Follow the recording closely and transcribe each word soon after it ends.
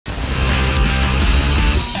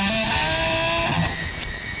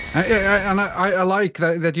I like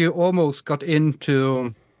that you almost got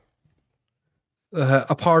into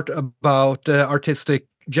a part about artistic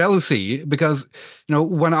jealousy because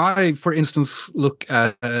when I, for instance, look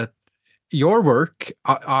at your work,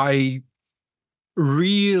 I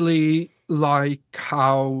really like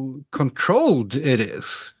how controlled it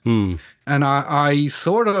is, Hmm. and I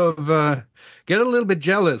sort of get a little bit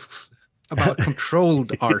jealous about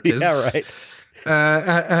controlled Yeah, artists, right.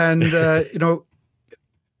 and uh,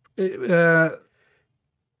 the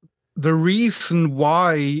reason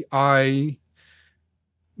why I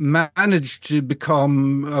managed to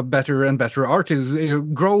become a better and better artist,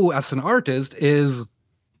 grow as an artist, is,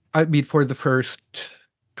 I mean, for the first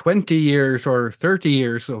 20 years or 30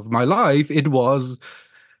 years of my life, it was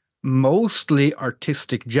mostly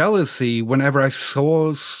artistic jealousy. Whenever I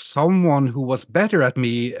saw someone who was better at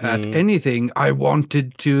me at Hmm. anything, I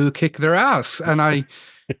wanted to kick their ass, and I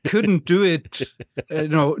couldn't do it,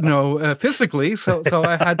 physically. So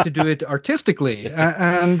I had to do it artistically,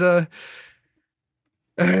 and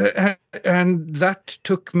that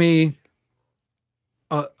took me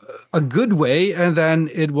a, a good way. And then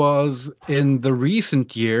it was in the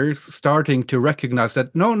recent years starting to recognize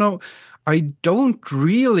that no, I don't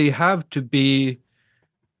really have to be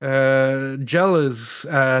jealous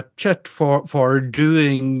at Chet for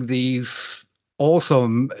doing these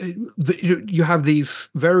awesome. You have these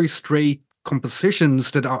very straight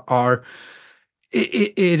compositions that are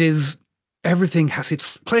it is, everything has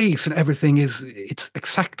its place and everything is, it's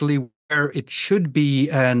exactly where it should be,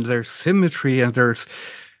 and there's symmetry and there's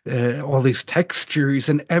all these textures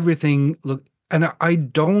and everything. Look, and I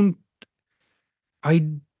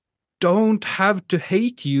don't have to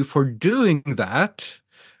hate you for doing that.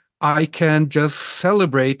 I can just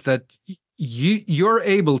celebrate that you're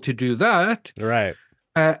able to do that. Right.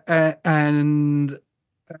 And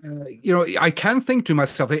I can think to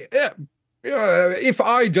myself, if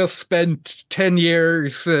I just spent 10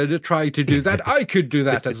 years to try to do that, I could do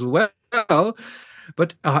that as well.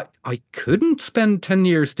 But I couldn't spend 10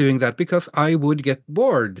 years doing that because I would get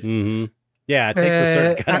bored. Hmm. Yeah, it takes a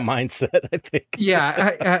certain Uh, kind of mindset, I think.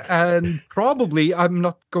 yeah, and probably I'm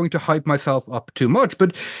not going to hype myself up too much,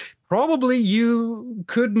 but probably you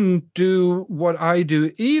couldn't do what I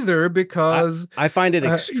do either I because I find it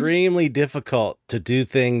uh, extremely difficult to do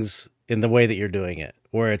things in the way that you're doing it,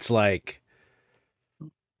 where it's like,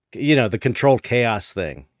 the controlled chaos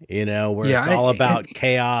thing, where yeah, it's all about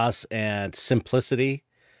chaos and simplicity.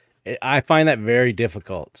 I find that very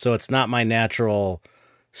difficult. So it's not my natural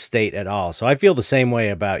state at all. So I feel the same way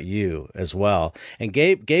about you as well. And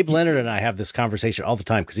Gabe Leonard and I have this conversation all the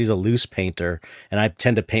time because he's a loose painter and I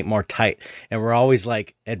tend to paint more tight. And we're always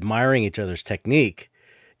like admiring each other's technique,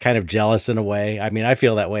 kind of jealous in a way. I mean, I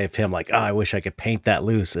feel that way of him, like, oh, I wish I could paint that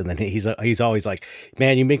loose. And then he's always like,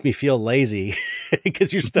 man, you make me feel lazy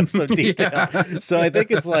because your stuff's so detailed. yeah, So I think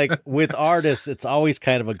it's like with artists, it's always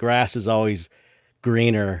kind of a grass is always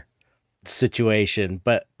greener situation.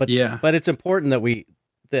 But yeah. but it's important that we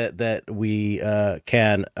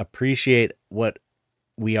can appreciate what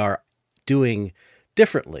we are doing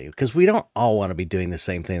differently because we don't all want to be doing the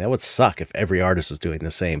same thing. That would suck if every artist is doing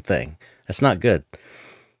the same thing. That's not good.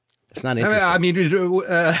 It's not I interesting. mean,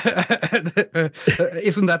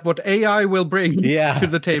 isn't that what AI will bring to Yeah.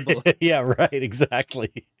 the table? Yeah, right,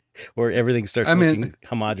 exactly. Where everything starts I mean, looking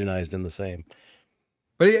homogenized and the same.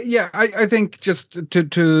 but yeah, I think just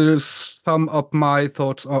to sum up my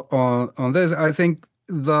thoughts on this, I think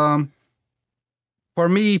the for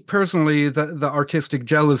me personally, the artistic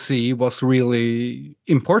jealousy was really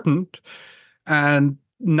important, and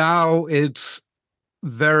now it's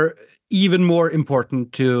very even more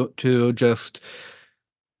important to just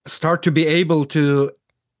start to be able to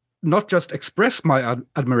not just express my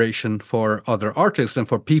admiration for other artists and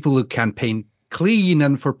for people who can paint clean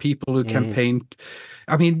and for people who can Mm, paint.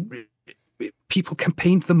 I mean, people can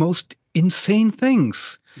paint the most insane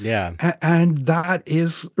things, yeah. and that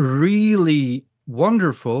is really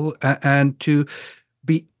wonderful. And to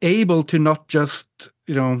be able to not just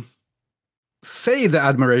say the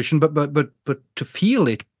admiration, but to feel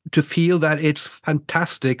it, to feel that it's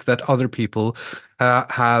fantastic that other people uh,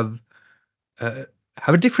 have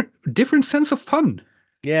a different sense of fun,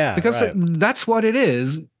 Yeah, because right. that's what it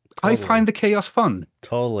is. I find Totally. the chaos fun.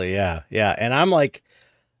 Totally. Yeah. Yeah. And I'm like,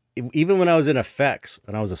 even when I was in effects,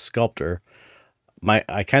 when I was a sculptor,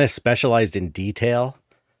 I kind of specialized in detail,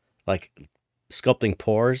 like sculpting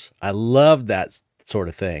pores. I love that sort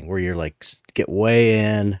of thing where you're like get way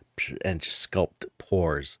in and just sculpt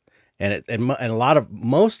pores. And a lot of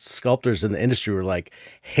most sculptors in the industry were like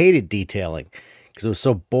hated detailing because it was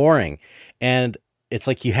so boring. And it's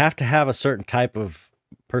like you have to have a certain type of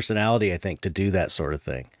personality, I think, to do that sort of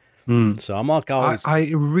thing. Mm. So I'm like always, I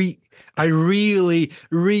really,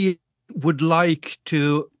 really would like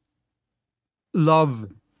to love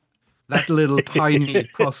that little tiny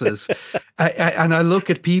process. And I look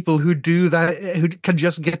at people who do that, who can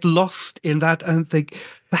just get lost in that and think,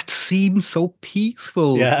 that seems so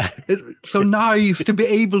peaceful. yeah, It's so nice to be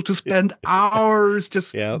able to spend hours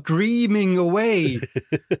just yeah. dreaming away.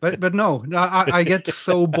 But no, I get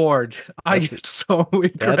so bored. I That's get so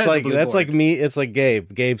incredibly that's like bored. me. It's like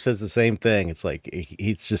Gabe. Gabe says the same thing. It's like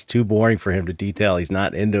he's just too boring for him to detail. He's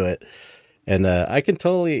not into it. And I can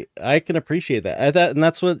appreciate that. And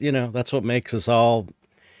that's what, that's what makes us all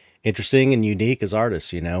interesting and unique as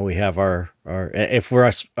artists. We have our if we're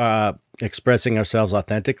expressing ourselves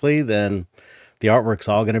authentically, then the artwork's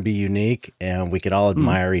all going to be unique and we can all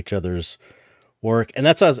admire each other's work. And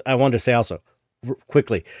that's what I wanted to say also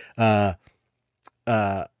quickly. I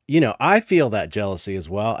feel that jealousy as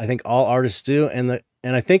well. I think all artists do. And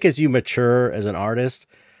I think as you mature as an artist,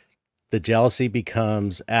 the jealousy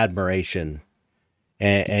becomes admiration,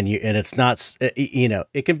 and it's not,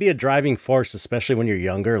 it can be a driving force, especially when you're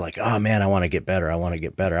younger, like, oh man, I want to get better. I want to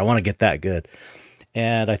get better. I want to get that good.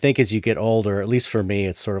 And I think as you get older, at least for me,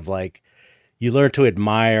 it's sort of like you learn to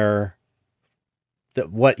admire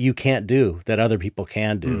what you can't do that other people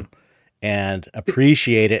can do, and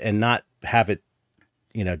appreciate it and not have it,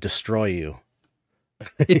 destroy you.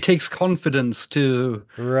 It takes confidence to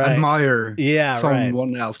admire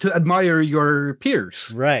someone else, to admire your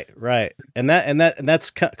peers. Right. And that's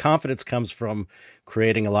confidence comes from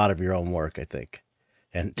creating a lot of your own work, I think,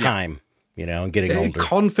 and time, and getting older.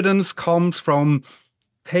 Confidence comes from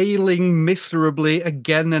failing miserably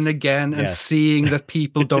again and again and seeing that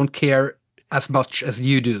people don't care as much as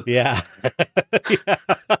you do. Yeah.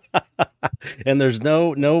 And there's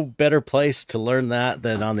no better place to learn that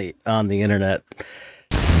than on the internet.